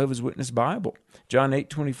in the Jehovah's Witness Bible. John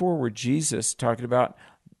 8:24, where Jesus, talking about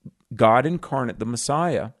God incarnate, the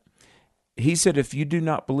Messiah, he said, if you do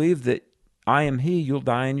not believe that I am he, you'll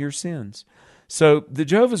die in your sins. So the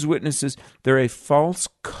Jehovah's Witnesses, they're a false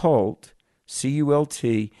cult,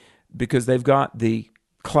 C-U-L-T, because they've got the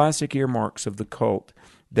classic earmarks of the cult,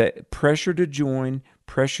 that pressure to join,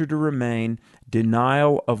 pressure to remain,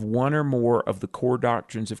 denial of one or more of the core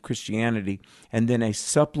doctrines of Christianity, and then a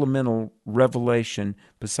supplemental revelation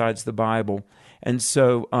besides the Bible. And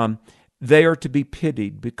so they are to be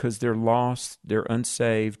pitied because they're lost, they're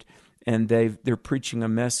unsaved, and they're preaching a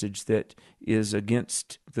message that is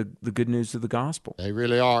against the good news of the gospel. They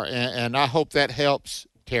really are, and I hope that helps,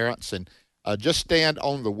 Terrence. And just stand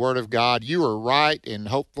on the Word of God. You are right, and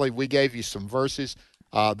hopefully we gave you some verses.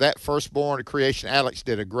 That firstborn of creation, Alex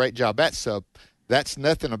did a great job. That's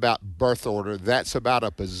nothing about birth order. That's about a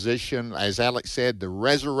position, as Alex said, the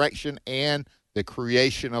resurrection and the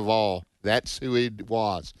creation of all. That's who he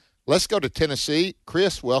was. Let's go to Tennessee.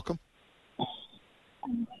 Chris, welcome.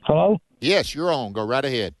 Hello? Yes, you're on. Go right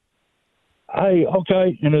ahead. Hey,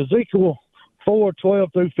 okay. In Ezekiel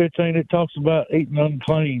 4:12 through 15, it talks about eating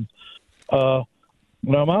unclean. Now,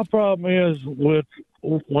 my problem is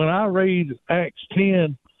when I read Acts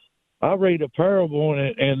 10, I read a parable,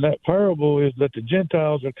 and that parable is that the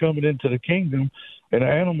Gentiles are coming into the kingdom, and the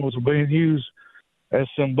animals are being used as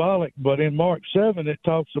symbolic. But in Mark 7, it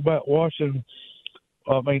talks about eating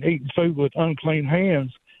food with unclean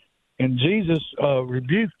hands. And Jesus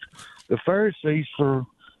rebuked the Pharisees for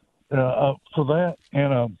that.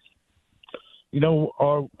 And,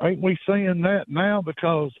 ain't we seeing that now?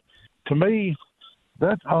 Because to me,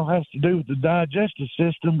 that all has to do with the digestive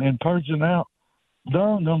system and purging out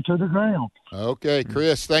dung onto the ground. Okay,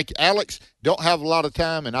 Chris, thank you. Alex, don't have a lot of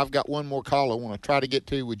time, and I've got one more call I want to try to get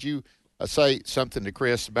to. Would you say something to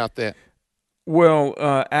Chris about that? Well,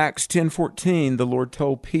 Acts 10:14, the Lord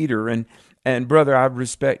told Peter, and brother, I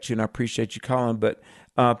respect you and I appreciate you calling, but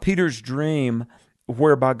Peter's dream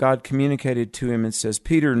whereby God communicated to him and says,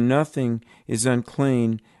 Peter, nothing is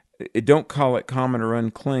unclean don't call it common or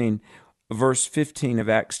unclean. Verse 15 of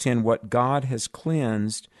Acts 10, what God has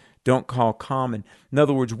cleansed, don't call common. In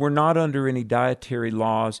other words, we're not under any dietary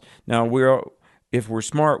laws. Now, if we're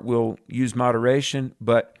smart, we'll use moderation.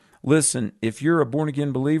 But listen, if you're a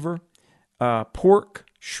born-again believer, pork,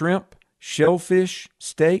 shrimp, shellfish,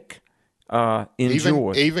 steak,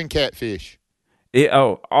 enjoy. Even catfish.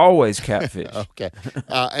 Always catfish. Okay.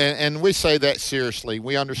 And we say that seriously.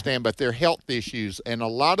 We understand, but they're health issues. And a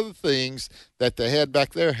lot of the things that they had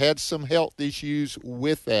back there had some health issues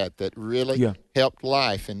with that really helped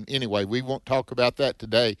life. And anyway, we won't talk about that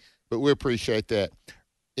today, but we appreciate that.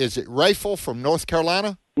 Is it Rayful from North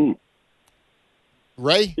Carolina?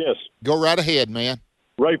 Ray? Yes. Go right ahead, man.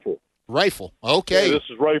 Rayful. Okay. Yeah, this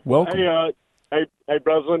is Rayful. Welcome. Hey,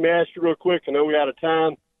 brothers, let me ask you real quick. I know we're out of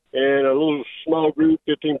time. And a little small group,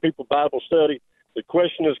 15 people Bible study. The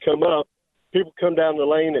question has come up. People come down the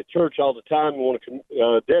lane at church all the time and want to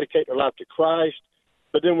dedicate their life to Christ,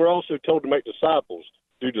 but then we're also told to make disciples.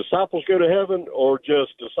 Do disciples go to heaven, or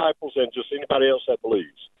just disciples and just anybody else that believes?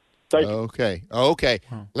 Thank you. Okay.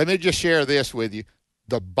 Let me just share this with you.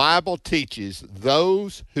 The Bible teaches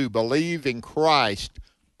those who believe in Christ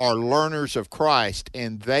are learners of Christ,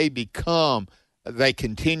 and they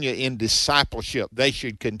continue in discipleship. They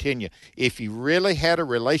should continue. If you really had a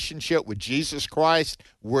relationship with Jesus Christ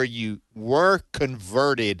where you were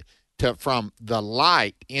converted from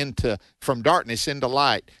darkness into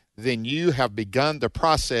light, then you have begun the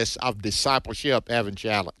process of discipleship, haven't you,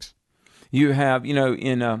 Alex? You have,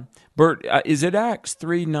 in Bert, is it Acts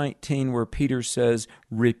 3:19 where Peter says,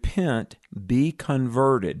 repent, be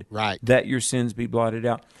converted, right, that your sins be blotted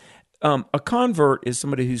out? A convert is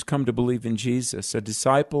somebody who's come to believe in Jesus. A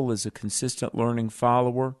disciple is a consistent learning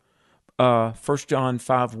follower. 1 John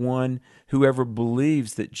 5:1, whoever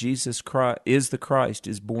believes that Jesus Christ is the Christ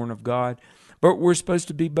is born of God. But we're supposed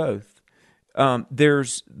to be both.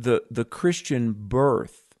 There's the Christian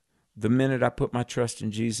birth, the minute I put my trust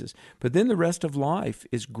in Jesus. But then the rest of life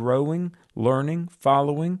is growing, learning,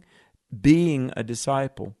 following, being a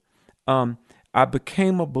disciple. I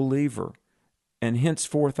became a believer, and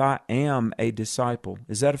henceforth I am a disciple.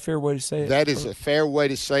 Is that a fair way to say it? That is a fair way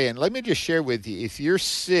to say it. And let me just share with you, if you're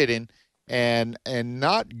sitting and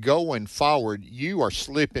not going forward, you are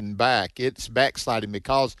slipping back. It's backsliding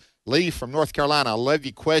because Lee from North Carolina, I love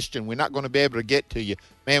your question. We're not going to be able to get to you.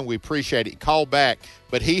 Man, we appreciate it. Call back.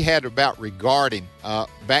 But he had about regarding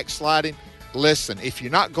backsliding. Listen, if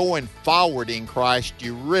you're not going forward in Christ,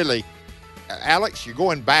 Alex, you're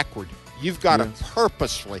going backward. You've got to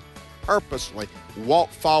purposely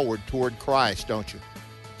walk forward toward Christ, don't you?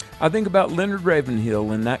 I think about Leonard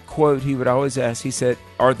Ravenhill and that quote he would always ask. He said,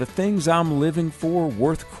 are the things I'm living for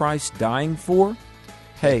worth Christ dying for?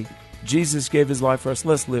 Hey, Jesus gave his life for us.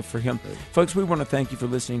 Let's live for him. Folks, we want to thank you for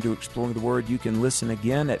listening to Exploring the Word. You can listen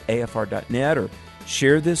again at afr.net or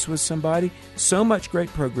share this with somebody. So much great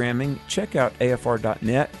programming. Check out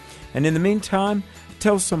afr.net. And in the meantime,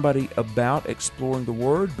 tell somebody about Exploring the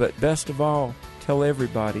Word, but best of all, tell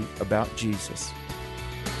everybody about Jesus.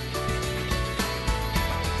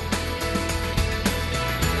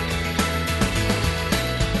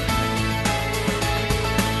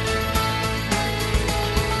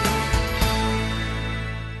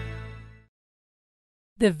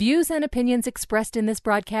 The views and opinions expressed in this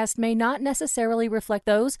broadcast may not necessarily reflect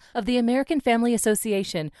those of the American Family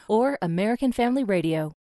Association or American Family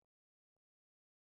Radio.